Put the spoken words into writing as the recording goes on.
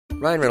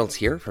Ryan Reynolds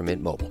here from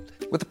Mint Mobile.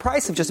 With the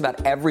price of just about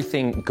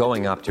everything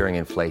going up during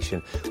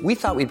inflation, we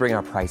thought we'd bring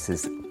our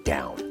prices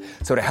down.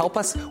 So to help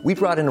us, we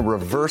brought in a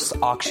reverse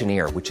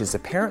auctioneer, which is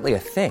apparently a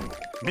thing.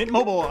 Mint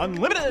Mobile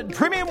Unlimited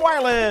Premium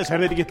Wireless. How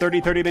to get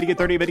 30, 30, bit to get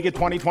 30, bit to get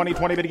 20, 20,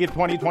 20, bit to get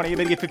 20, 20,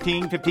 bit to get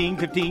 15, 15,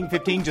 15,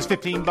 15, just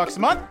 $15 a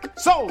month?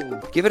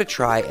 Sold! Give it a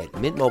try at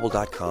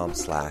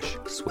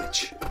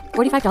mintmobile.com/switch.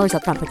 $45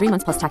 up front for 3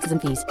 months plus taxes and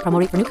fees. Promo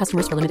rate for new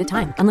customers for limited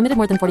time. Unlimited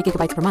more than 40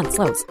 gigabytes per month.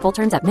 Slows full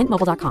terms at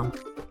mintmobile.com.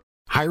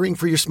 Hiring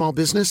for your small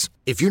business?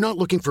 If you're not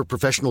looking for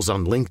professionals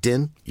on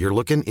LinkedIn, you're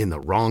looking in the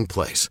wrong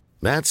place.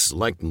 That's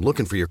like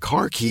looking for your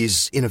car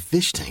keys in a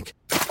fish tank.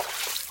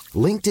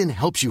 LinkedIn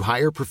helps you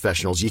hire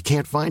professionals you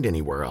can't find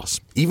anywhere else,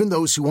 even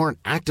those who aren't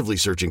actively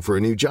searching for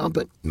a new job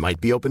but might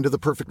be open to the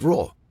perfect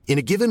role. In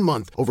a given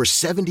month, over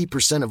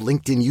 70% of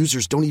LinkedIn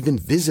users don't even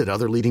visit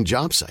other leading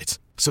job sites.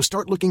 So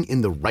start looking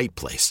in the right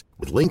place.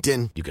 With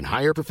LinkedIn, you can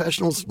hire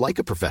professionals like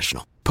a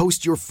professional.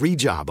 Post your free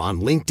job on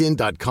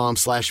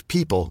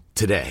linkedin.com/people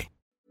today.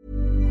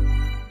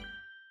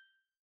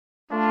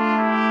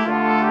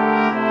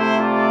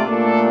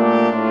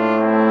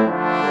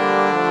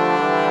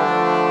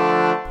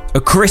 A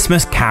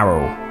Christmas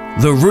Carol,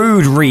 the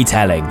rude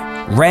retelling,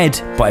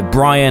 read by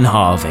Brian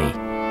Harvey.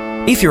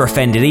 If you're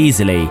offended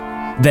easily,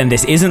 then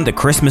this isn't the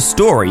Christmas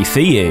story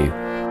for you.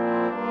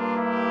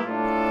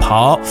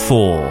 Part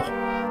 4.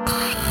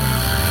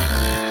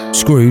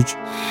 Scrooge,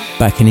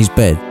 back in his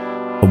bed,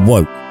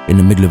 awoke in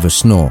the middle of a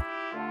snore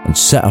and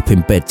sat up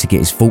in bed to get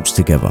his thoughts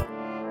together.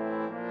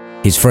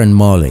 His friend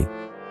Marley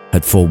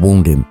had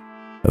forewarned him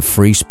of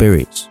 3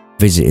 spirits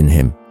visiting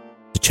him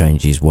to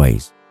change his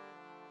ways.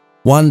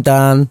 1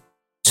 down,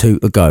 2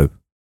 to go,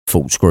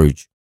 thought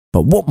Scrooge.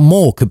 But what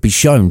more could be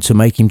shown to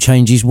make him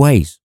change his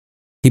ways?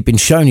 He'd been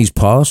shown his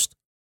past,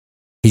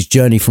 his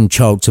journey from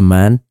child to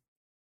man,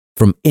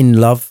 from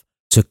in love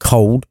to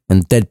cold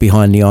and dead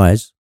behind the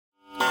eyes.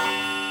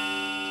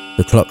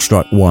 The clock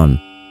struck 1.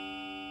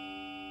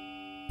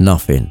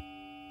 Nothing.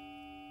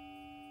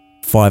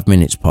 5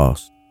 minutes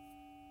passed.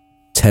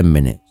 10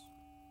 minutes.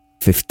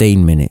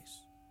 15 minutes.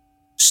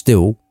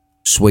 Still,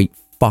 sweet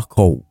fuck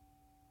all.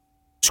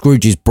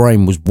 Scrooge's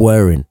brain was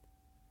whirring.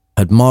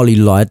 Had Marley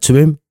lied to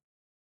him?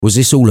 Was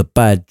this all a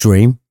bad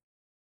dream?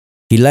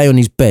 He lay on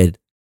his bed,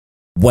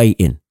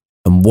 waiting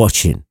and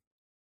watching.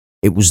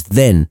 It was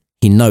then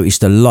he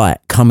noticed a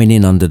light coming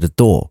in under the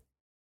door.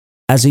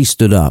 As he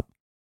stood up,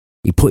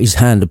 he put his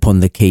hand upon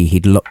the key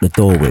he'd locked the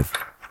door with.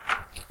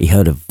 He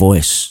heard a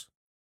voice,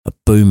 a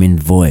booming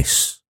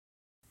voice.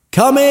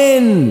 "Come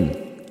in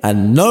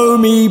and know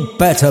me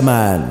better,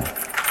 man."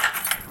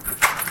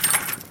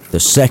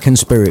 The second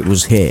spirit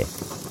was here,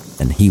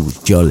 and he was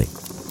jolly.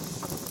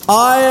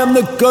 "I am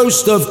the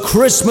ghost of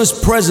Christmas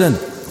present,"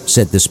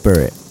 said the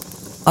spirit.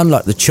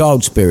 Unlike the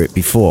child spirit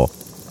before,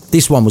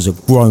 this one was a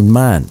grown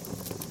man,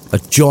 a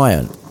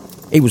giant.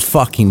 He was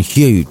fucking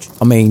huge.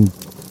 I mean,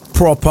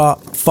 proper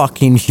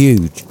fucking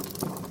huge.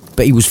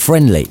 But he was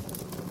friendly.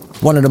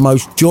 One of the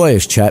most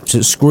joyous chaps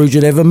that Scrooge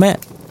had ever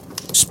met.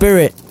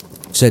 "Spirit,"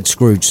 said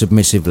Scrooge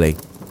submissively,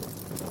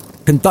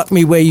 "conduct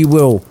me where you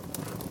will.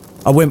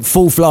 I went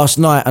forth last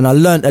night and I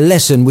learnt a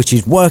lesson which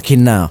is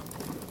working now.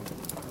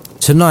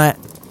 Tonight,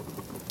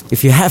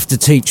 if you have to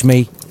teach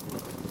me,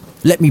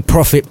 let me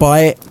profit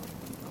by it.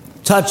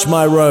 Touch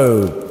my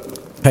robe,"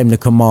 came the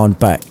command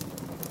back.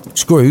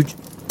 Scrooge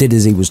did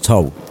as he was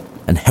told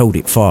and held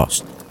it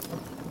fast.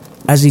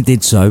 As he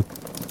did so,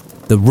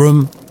 the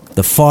room,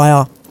 the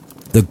fire,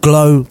 the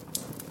glow,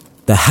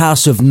 the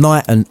house of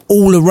night and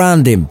all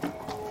around him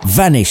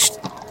vanished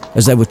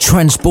as they were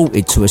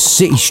transported to a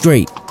city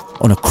street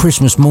on a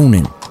Christmas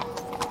morning.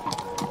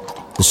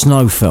 The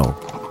snow fell.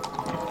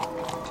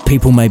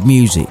 People made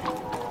music.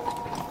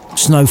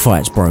 Snow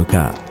fights broke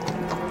out.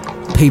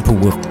 People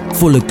were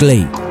full of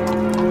glee.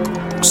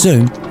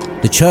 Soon,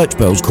 the church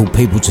bells called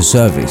people to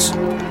service.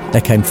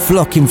 They came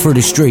flocking through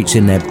the streets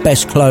in their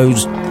best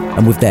clothes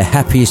and with their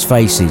happiest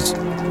faces.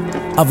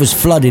 Others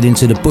flooded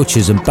into the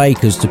butchers and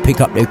bakers to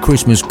pick up their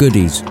Christmas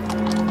goodies.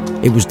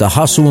 It was the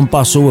hustle and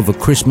bustle of a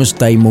Christmas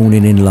Day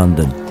morning in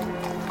London.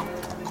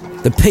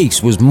 The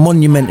peace was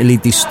monumentally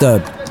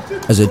disturbed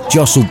as a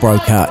jostle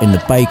broke out in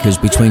the bakers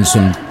between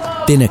some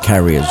dinner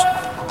carriers.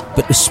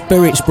 But the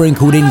spirit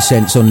sprinkled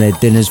incense on their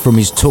dinners from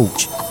his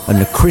torch, and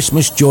the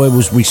Christmas joy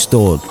was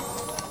restored.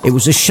 It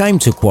was a shame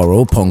to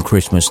quarrel upon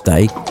Christmas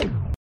Day.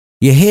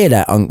 You hear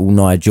that, Uncle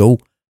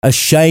Nigel? A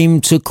shame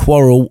to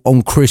quarrel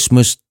on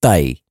Christmas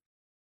Day.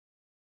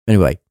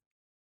 Anyway,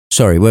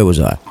 sorry, where was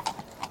I?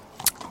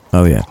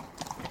 Oh yeah.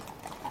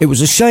 It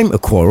was a shame to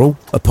quarrel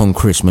upon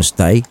Christmas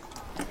Day.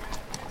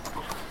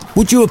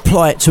 Would you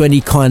apply it to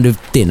any kind of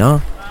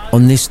dinner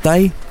on this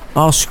day?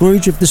 Asked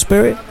Scrooge of the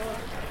spirit.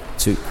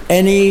 To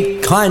any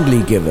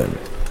kindly given.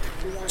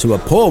 To a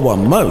poor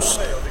one most,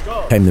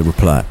 came the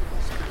reply.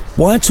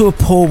 Why to a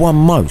poor one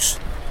most?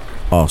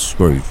 Asked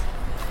Scrooge.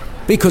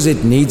 Because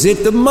it needs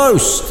it the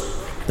most.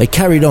 They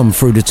carried on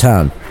through the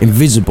town,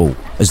 invisible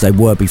as they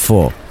were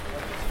before.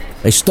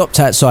 They stopped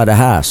outside a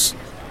house.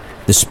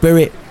 The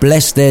spirit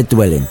blessed their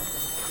dwelling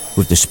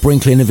with the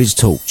sprinkling of his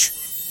torch.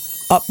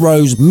 Up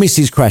rose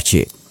Mrs.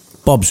 Cratchit,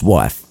 Bob's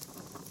wife.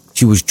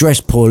 She was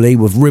dressed poorly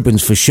with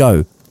ribbons for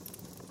show.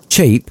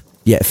 Cheap,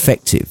 yet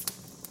effective.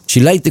 She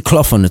laid the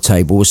cloth on the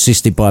table,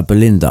 assisted by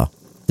Belinda,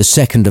 the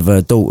second of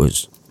her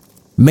daughters.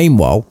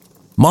 Meanwhile,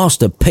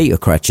 Master Peter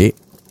Cratchit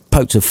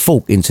poked a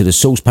fork into the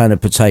saucepan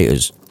of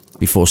potatoes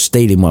before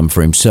stealing one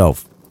for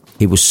himself.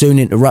 He was soon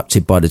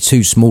interrupted by the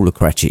two smaller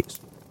Cratchits,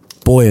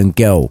 boy and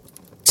girl,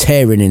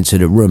 tearing into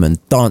the room and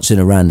dancing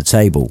around the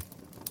table.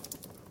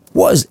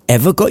 "What has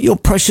ever got your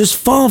precious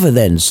father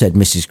then?" said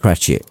Mrs.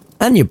 Cratchit.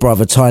 "And your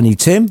brother Tiny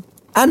Tim?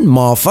 And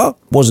Martha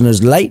wasn't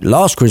as late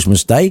last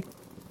Christmas Day."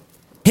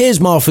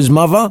 "Here's Martha's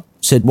mother,"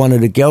 said one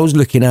of the girls,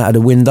 looking out of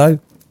the window.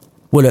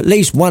 "Well, at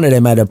least one of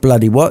them had a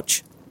bloody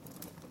watch."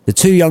 The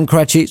two young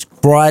Cratchits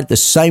cried the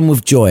same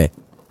with joy.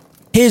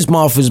 "Here's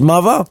Martha's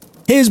mother!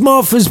 Here's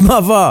Martha's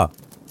mother!"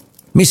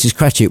 Mrs.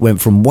 Cratchit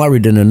went from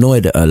worried and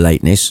annoyed at her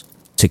lateness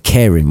to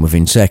caring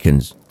within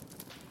seconds.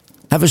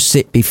 "Have a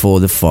sit before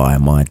the fire,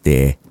 my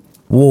dear.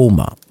 Warm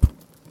up.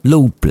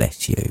 Lord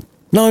bless you."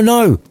 "No,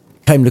 no,"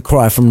 came the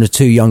cry from the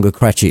two younger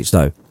Cratchits,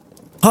 though.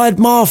 "Hide,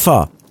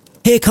 Martha!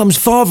 Here comes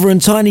Father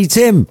and Tiny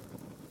Tim!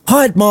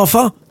 Hide,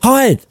 Martha,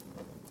 hide!"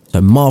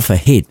 So Martha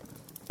hid,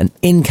 and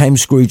in came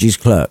Scrooge's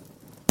clerk,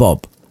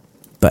 Bob.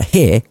 But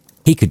here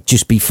he could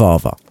just be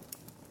Father.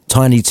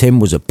 Tiny Tim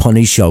was upon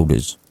his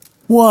shoulders.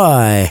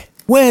 "Why,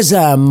 where's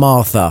our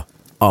Martha?"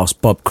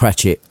 asked Bob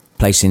Cratchit,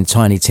 placing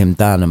Tiny Tim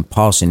down and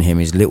passing him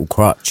his little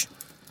crutch.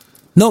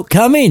 "Not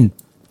coming,"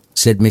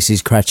 said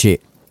Mrs.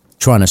 Cratchit,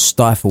 trying to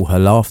stifle her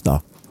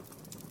laughter.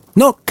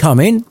 "Not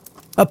coming?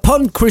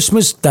 Upon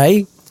Christmas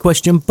Day?"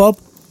 questioned Bob,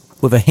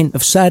 with a hint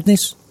of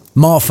sadness.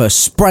 Martha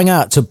sprang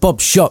out to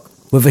Bob's shock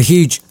with a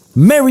huge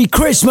 "Merry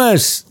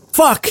Christmas!"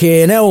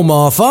 "Fucking hell,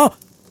 Martha!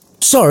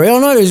 Sorry, I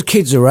know there's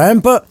kids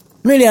around, but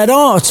nearly had a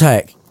heart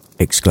attack,"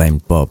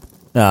 exclaimed Bob.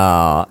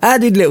 "Ah, how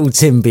did little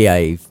Tim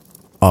behave?"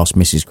 asked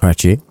Mrs.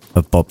 Cratchit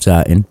of Bob's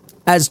outing.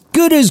 "As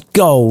good as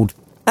gold,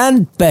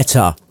 and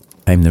better,"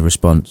 came the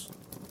response.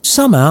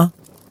 "Somehow,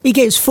 he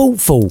gets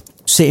thoughtful,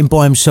 sitting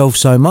by himself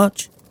so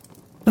much,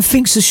 and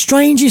thinks the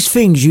strangest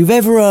things you've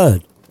ever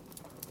heard.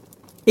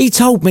 He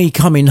told me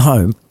coming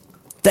home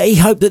that he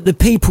hoped that the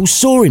people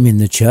saw him in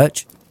the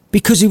church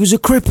because he was a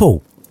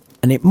cripple,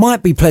 and it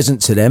might be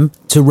pleasant to them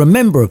to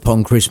remember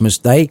upon Christmas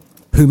Day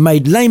who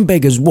made lame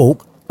beggars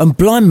walk and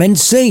blind men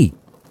see."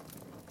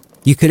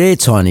 You could hear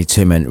Tiny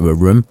Tim enter a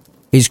room.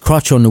 His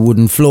crutch on the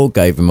wooden floor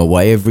gave him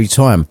away every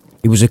time.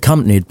 He was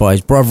accompanied by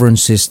his brother and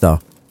sister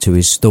to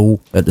his stall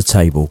at the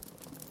table.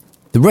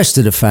 The rest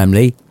of the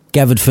family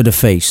gathered for the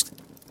feast.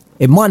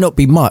 It might not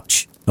be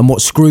much and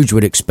what Scrooge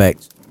would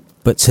expect,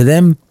 but to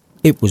them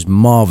it was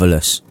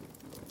marvellous.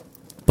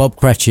 Bob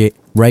Cratchit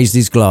raised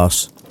his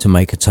glass to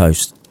make a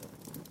toast.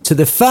 "To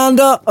the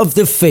founder of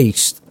the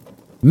feast,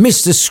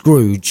 Mr.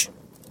 Scrooge."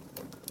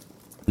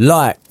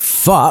 "Like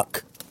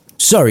fuck.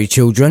 Sorry,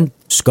 children,"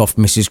 scoffed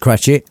Mrs.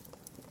 Cratchit.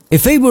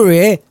 "If he were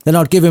here, then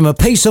I'd give him a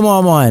piece of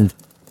my mind."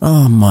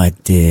 "Oh, my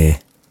dear,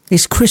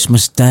 it's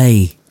Christmas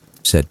Day,"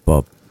 said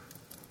Bob.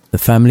 The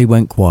family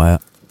went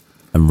quiet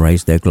and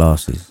raised their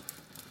glasses.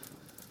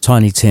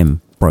 Tiny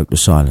Tim broke the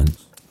silence.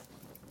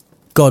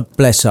 "God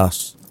bless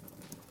us,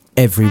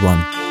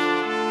 everyone."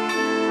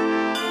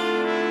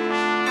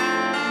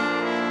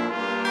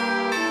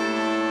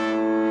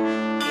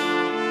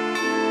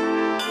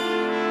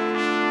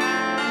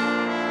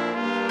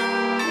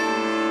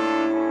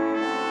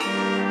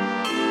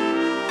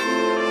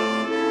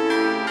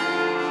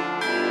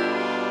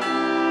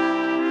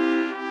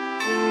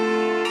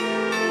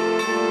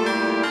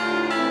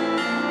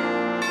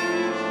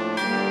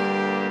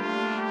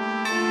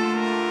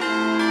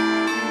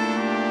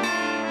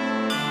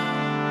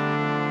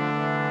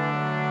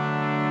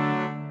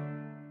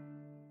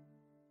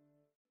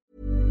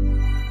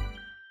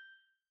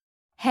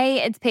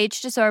 Hey, it's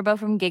Paige DeSorbo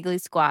from Giggly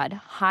Squad.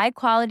 High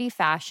quality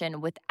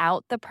fashion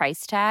without the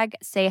price tag.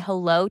 Say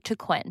hello to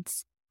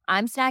Quince.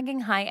 I'm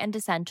snagging high-end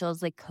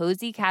essentials like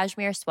cozy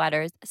cashmere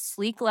sweaters,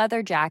 sleek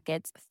leather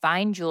jackets,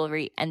 fine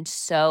jewelry, and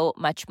so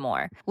much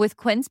more. With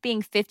Quince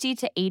being 50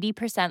 to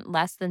 80%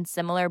 less than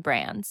similar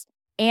brands.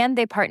 And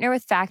they partner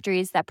with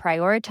factories that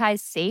prioritize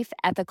safe,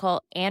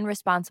 ethical, and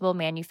responsible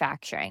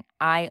manufacturing.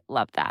 I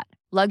love that.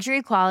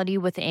 Luxury quality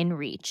within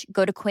reach.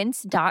 Go to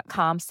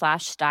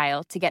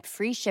quince.com/style to get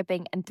free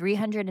shipping and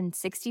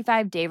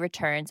 365-day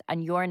returns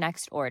on your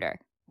next order.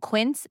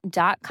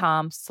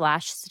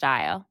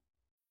 Quince.com/style.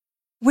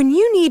 When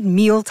you need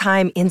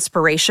mealtime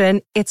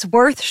inspiration, it's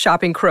worth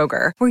shopping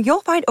Kroger, where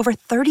you'll find over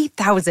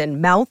 30,000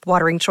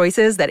 mouth-watering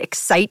choices that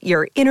excite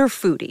your inner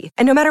foodie.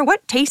 And no matter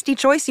what tasty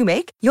choice you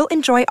make, you'll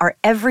enjoy our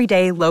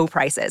everyday low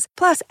prices,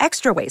 plus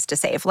extra ways to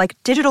save, like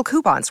digital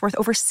coupons worth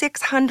over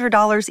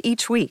 $600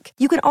 each week.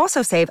 You can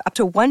also save up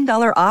to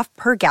 $1 off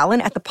per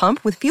gallon at the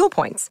pump with fuel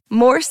points.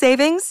 More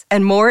savings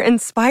and more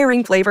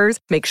inspiring flavors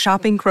make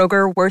shopping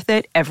Kroger worth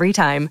it every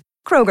time.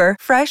 Kroger,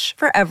 fresh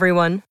for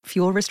everyone.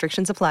 Fuel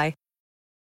restrictions apply.